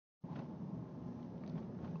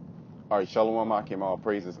All right, Shalom Akim, all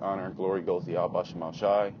praises, honor, and glory goes to Yahweh Bashem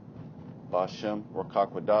Shai, Bashem,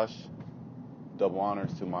 Rakak Wadash. Double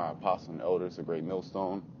honors to my apostles and elders, a great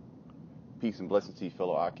millstone. Peace and blessings to you,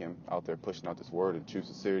 fellow Akim, out there pushing out this word in true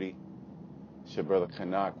sincerity. It's your brother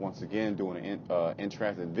Kanak, once again, doing an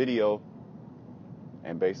in-transit video.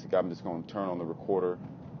 And basically, I'm just going to turn on the recorder,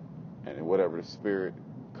 and whatever the spirit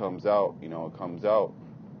comes out, it comes out.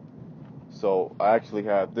 So I actually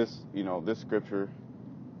have this, this scripture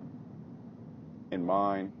in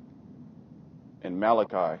mind in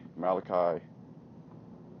Malachi, let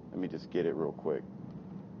me just get it real quick.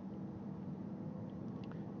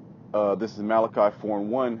 This is Malachi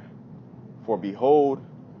 4:1. For behold,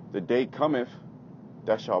 the day cometh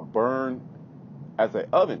that shall burn as an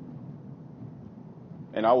oven.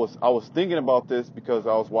 And I was thinking about this because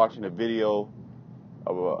I was watching a video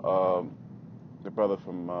of the brother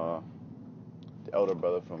from the elder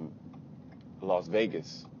brother from Las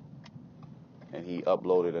Vegas. And he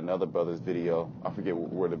uploaded another brother's video. I forget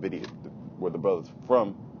where the brother's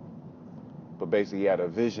from, but basically he had a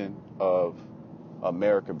vision of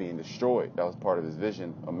America being destroyed. That was part of his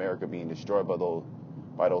vision, America being destroyed by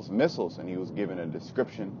those missiles, and he was given a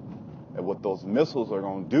description of what those missiles are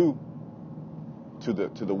going to do to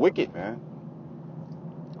the wicked, man.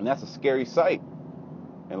 And that's a scary sight.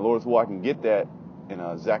 And Lord's will I can get that in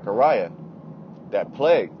Zechariah, that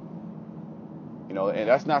plague. And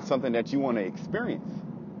that's not something that you want to experience.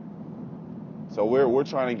 So we're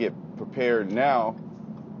trying to get prepared now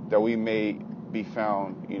that we may be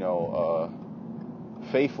found,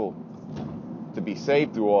 faithful to be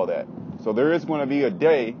saved through all that. So there is going to be a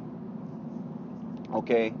day,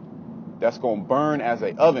 okay, that's going to burn as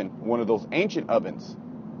an oven, one of those ancient ovens.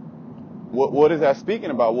 What is that speaking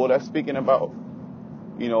about? Well, that's speaking about,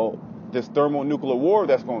 this thermonuclear war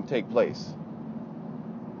that's going to take place.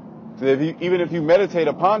 So even if you meditate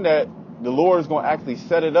upon that, the Lord is going to actually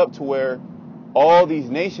set it up to where all these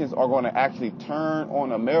nations are going to actually turn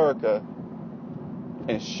on America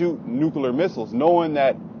and shoot nuclear missiles, knowing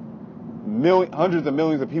that hundreds of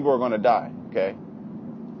millions of people are going to die. Okay.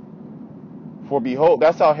 For behold,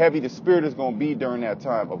 that's how heavy the spirit is going to be during that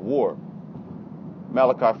time of war.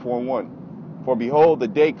 Malachi 4:1. For behold, the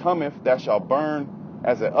day cometh that shall burn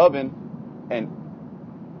as an oven,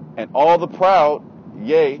 and all the proud,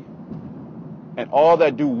 yea, and all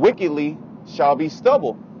that do wickedly shall be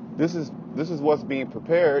stubble. This is what's being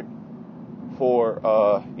prepared for,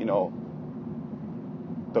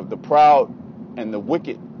 the proud and the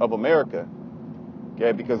wicked of America.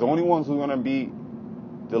 Okay, because the only ones who are going to be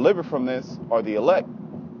delivered from this are the elect.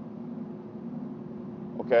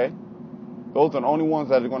 Okay, those are the only ones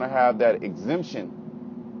that are going to have that exemption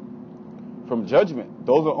from judgment.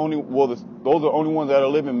 Those are only ones that are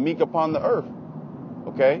living meek upon the earth.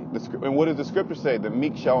 Okay, and what does the scripture say? The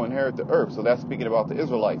meek shall inherit the earth. So that's speaking about the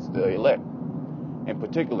Israelites, the elect in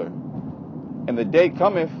particular. And the day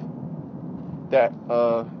cometh that,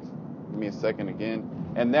 give me a second again,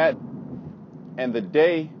 and the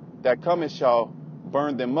day that cometh shall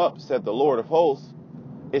burn them up, said the Lord of hosts.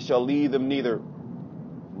 It shall leave them neither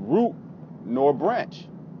root nor branch.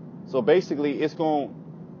 So basically,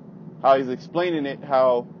 how he's explaining it,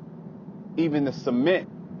 how even the cement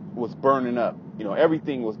was burning up.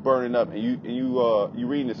 Everything was burning up, and you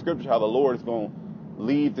read in the scripture how the Lord is going to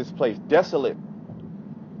leave this place desolate.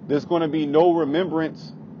 There's going to be no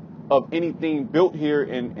remembrance of anything built here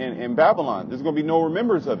in Babylon. There's going to be no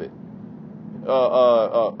remembrance of it.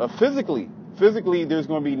 Physically, there's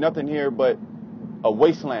going to be nothing here but a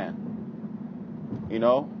wasteland. Let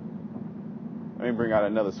me bring out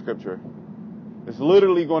another scripture. It's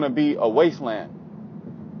literally going to be a wasteland.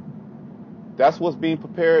 That's what's being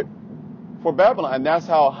prepared for Babylon, and that's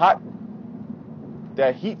how hot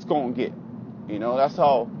that heat's gonna get. That's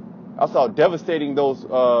how devastating those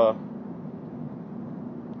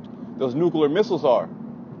nuclear missiles are,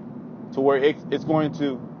 to where it's going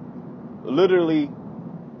to literally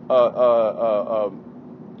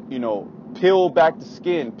peel back the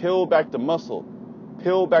skin, peel back the muscle,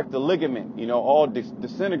 peel back the ligament, all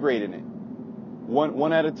disintegrating it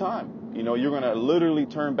one at a time. You're gonna literally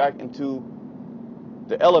turn back into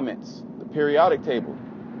the elements, the periodic table.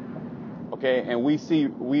 Okay, and we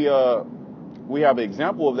have an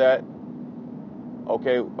example of that.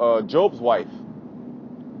 Okay, Job's wife,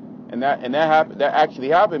 and that actually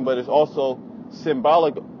happened, but it's also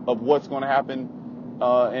symbolic of what's going to happen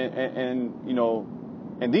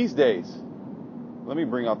in these days. Let me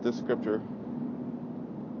bring out this scripture.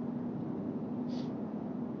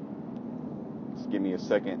 Just give me a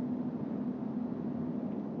second.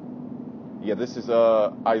 Yeah, this is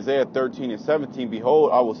Isaiah 13:17. Behold,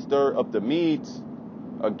 I will stir up the Medes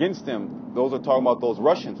against them, those are talking about those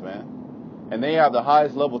Russians, man. And they have the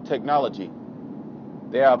highest level technology.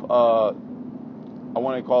 They have, I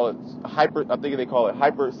want to call it I think they call it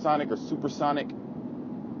hypersonic or supersonic,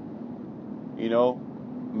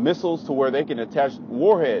 missiles to where they can attach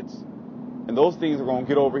warheads. And those things are going to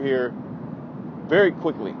get over here very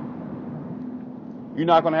quickly. You're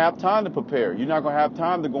not going to have time to prepare. You're not going to have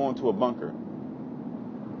time to go into a bunker.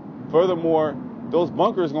 Furthermore, those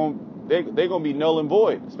bunkers they're going to be null and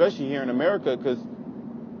void, especially here in America, because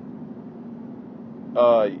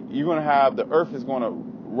you're going to have the earth is going to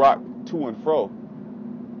rock to and fro.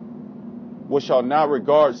 Which shall not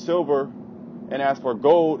regard silver, and as for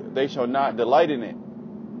gold, they shall not delight in it.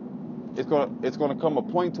 It's going to come a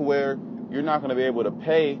point to where you're not going to be able to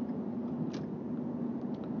pay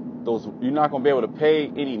those. You're not going to be able to pay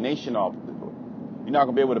any nation off. You're not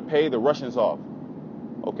going to be able to pay the Russians off.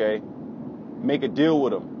 Okay, make a deal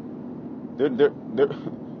with them.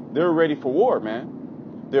 They're ready for war,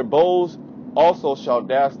 man. Their bows also shall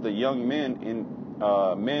dash the young men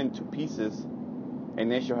to pieces,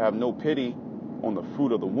 and they shall have no pity on the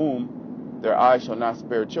fruit of the womb. Their eyes shall not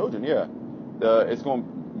spare children. Yeah, it's going to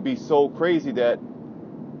be so crazy that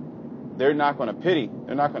they're not going to pity.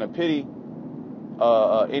 They're not going to pity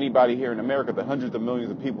anybody here in America, the hundreds of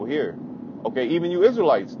millions of people here. Okay, even you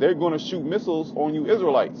Israelites, they're going to shoot missiles on you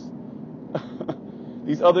Israelites.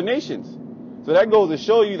 These other nations. So that goes to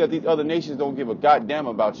show you that these other nations don't give a goddamn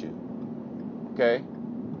about you. Okay?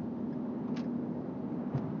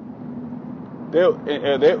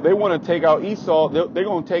 They want to take out Esau. They're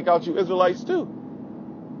going to take out you Israelites too.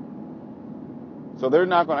 So they're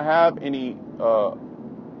not going to have any.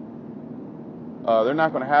 They're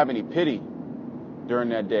not going to have any pity during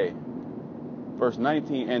that day. Verse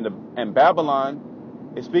 19, and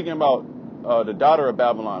Babylon is speaking about the daughter of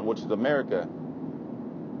Babylon, which is America.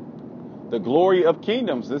 The glory of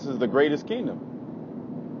kingdoms. This is the greatest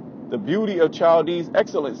kingdom. The beauty of Chaldees'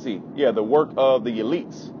 excellency. Yeah, the work of the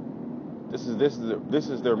elites. This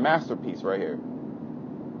is their masterpiece right here.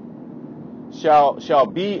 Shall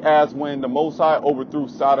be as when the Most High overthrew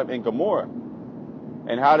Sodom and Gomorrah.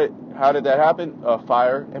 And how did that happen?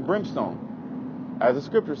 Fire and brimstone, as the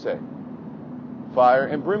scriptures say. Fire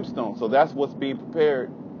and brimstone. So that's what's being prepared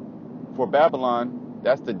for Babylon.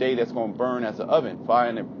 That's the day that's going to burn as an oven. Fire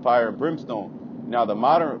and brimstone. Now the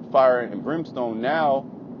modern fire and brimstone now,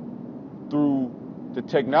 through the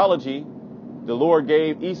technology, the Lord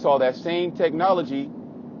gave Esau that same technology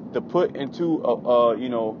to put into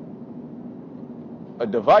a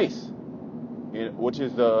device, which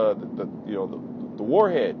is the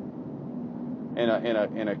warhead,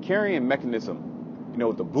 and a carrying mechanism,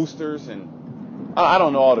 with the boosters, and I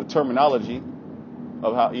don't know all the terminology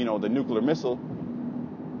of how the nuclear missile,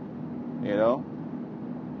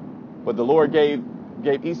 but the Lord gave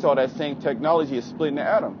Esau that same technology of splitting the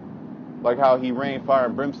atom, like how he rained fire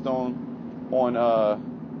and brimstone on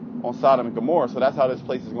Sodom and Gomorrah. So that's how this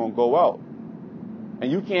place is going to go out.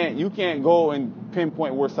 And you can't go and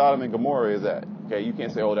pinpoint where Sodom and Gomorrah is at. Okay, you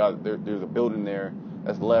can't say, oh, there's a building there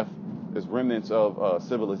that's left. There's remnants of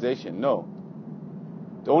civilization. No.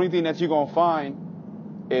 The only thing that you're going to find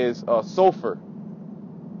is sulfur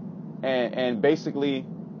and basically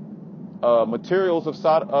elements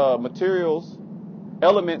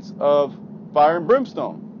of fire and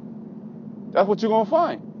brimstone. That's what you're going to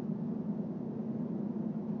find.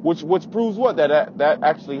 Which proves what? That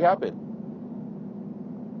actually happened.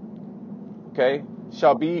 Okay?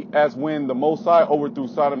 Shall be as when the Most High overthrew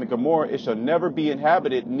Sodom and Gomorrah. It shall never be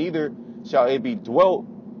inhabited, neither shall it be dwelt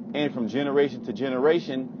in from generation to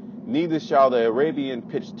generation. Neither shall the Arabian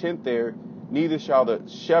pitch tent there, neither shall the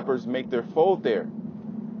shepherds make their fold there.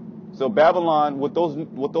 So Babylon, with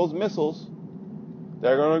those missiles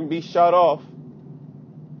that are going to be shot off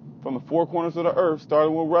from the four corners of the earth,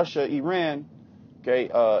 starting with Russia, Iran, okay,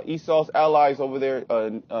 Esau's allies over there,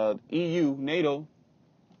 EU, NATO,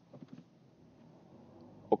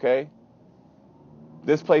 okay,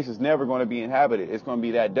 this place is never going to be inhabited. It's going to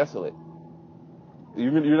be that desolate.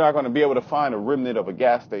 You're not going to be able to find a remnant of a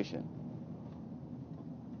gas station.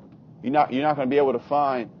 You're not going to be able to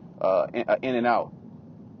find an In-N-Out,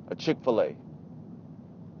 a Chick-fil-A,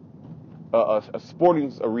 a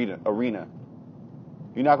sporting arena.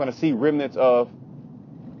 You're not going to see remnants of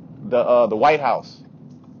the White House.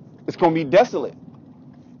 It's going to be desolate,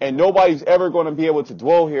 and nobody's ever going to be able to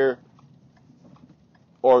dwell here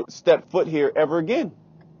or step foot here ever again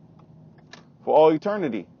for all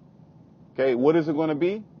eternity. Okay, what is it going to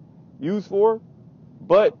be used for?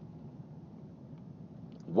 But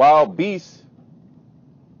wild beasts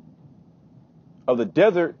of the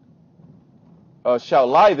desert shall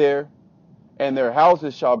lie there, And their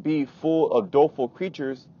houses shall be full of doleful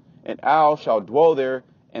creatures, and owls shall dwell there,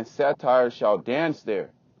 and satyrs shall dance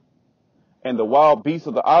there. And the wild beasts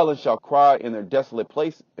of the island shall cry in their desolate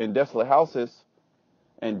place, in desolate houses,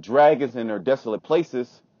 and dragons in their desolate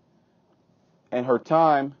places. And her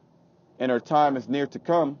time is near to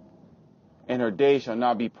come, and her days shall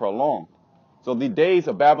not be prolonged. So the days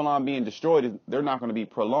of Babylon being destroyed, they're not going to be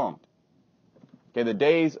prolonged. Okay, the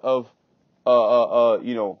days of,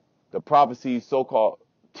 the prophecies, so-called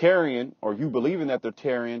Tyrian, or you believing that they're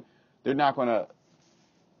Tyrian, they're not going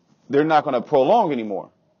to prolong anymore.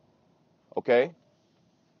 Okay,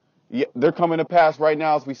 yeah, they're coming to pass right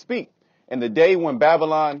now as we speak. And the day when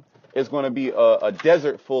Babylon is going to be a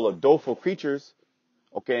desert full of doleful creatures,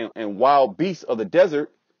 okay, and wild beasts of the desert,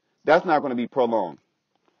 that's not going to be prolonged.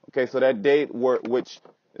 Okay, so that day which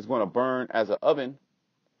is going to burn as an oven,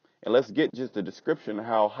 and let's get just a description of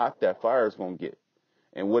how hot that fire is going to get,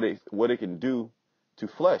 and what it can do to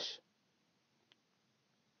flesh.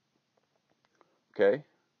 Okay.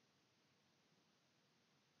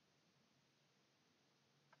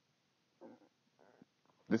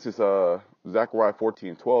 This is Zechariah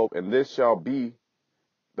 14:12, and this shall be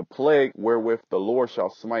the plague wherewith the Lord shall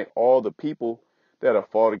smite all the people that have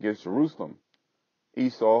fought against Jerusalem,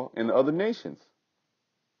 Esau, and the other nations,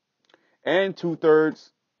 and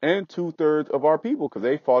two-thirds of our people, because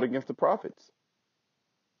they fought against the prophets.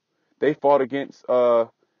 They fought against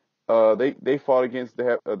they fought against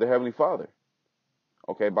the Heavenly Father.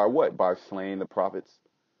 Okay, by what? By slaying the prophets,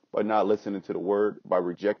 by not listening to the word, by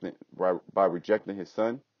rejecting His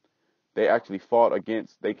Son. They actually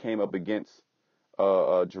they came up against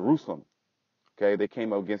Jerusalem. Okay, they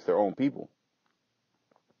came up against their own people.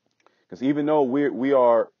 Because even though we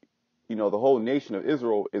are, the whole nation of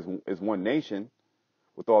Israel is one nation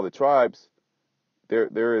with all the tribes,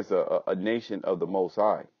 there is a nation of the Most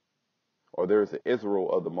High, or there is an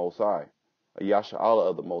Israel of the Most High, a Yasha'Allah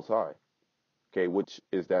of the Most High. Okay, which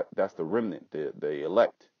is that's the remnant, the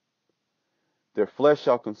elect. Their flesh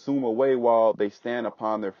shall consume away while they stand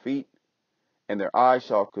upon their feet, and their eyes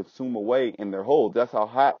shall consume away in their holes. That's how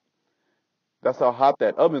hot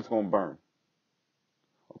that oven's going to burn.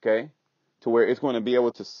 Okay, to where it's going to be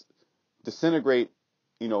able to disintegrate,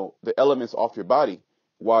 the elements off your body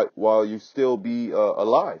while you still be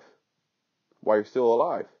alive, while you're still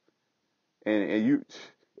alive, and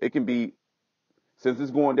it can be, since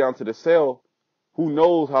it's going down to the cell. Who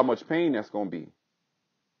knows how much pain that's going to be?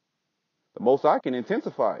 The Most High can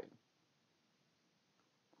intensify it.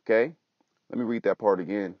 Okay? Let me read that part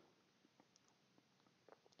again.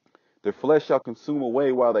 Their flesh shall consume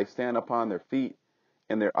away while they stand upon their feet,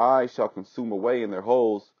 and their eyes shall consume away in their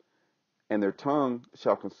holes, and their tongue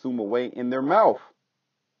shall consume away in their mouth.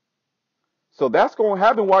 So that's going to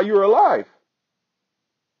happen while you're alive.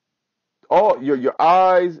 All your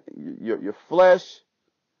eyes, your flesh,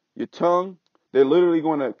 your tongue, they're literally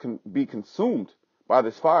going to be consumed by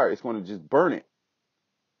this fire. It's going to just burn it.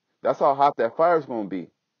 That's how hot that fire is going to be.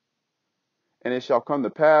 And it shall come to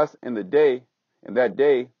pass in that day.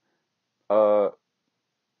 Now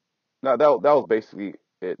that was basically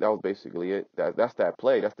it. That was basically it. That's that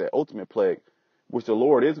plague. That's that ultimate plague, which the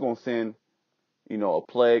Lord is going to send. A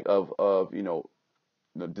plague of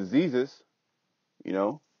diseases.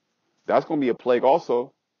 That's going to be a plague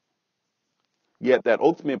also. Yet that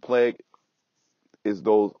ultimate plague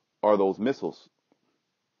are those missiles,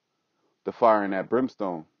 the fire and that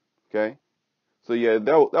brimstone. Okay, so yeah,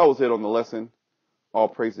 that was it on the lesson. All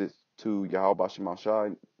praises to Yahweh Bashim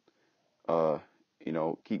Shai.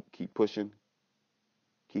 Keep pushing,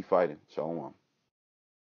 keep fighting. Shalom.